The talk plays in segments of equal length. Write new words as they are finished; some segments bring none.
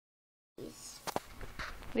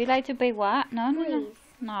We like to play what? No. Please.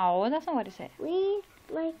 No, that's not what it said. We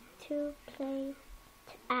like to play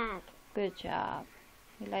tag. Good job.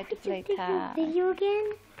 We like to play tag. Did you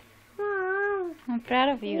again? Mom. I'm proud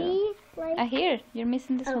of you. We like. Here, you're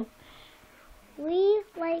missing this one. We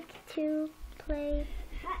like to play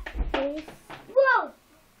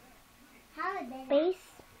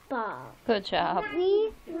baseball. Good job.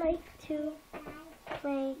 We like to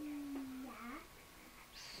play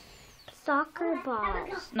soccer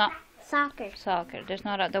balls. No, Soccer. soccer. There's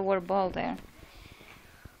not the word ball there.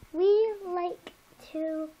 We like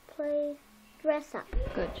to play dress up.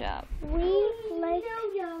 Good job. We like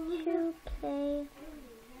to play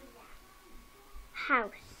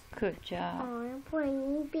house. Good job. Oh, I'm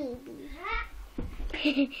playing baby.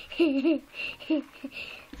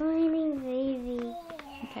 Playing baby.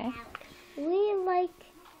 Okay. We like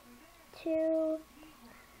to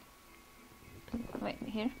Wait,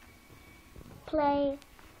 here. play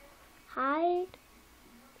hide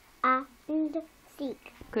and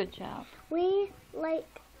seek. Good job. We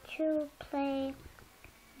like to play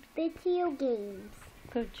video games.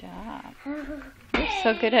 Good job. You're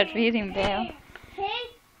so good at reading, Belle.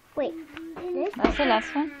 Wait, this? That's the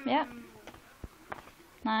last one. Yeah.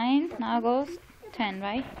 9. Now goes 10,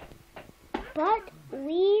 right? But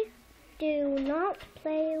we do not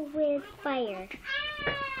play with fire.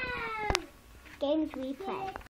 Games we play.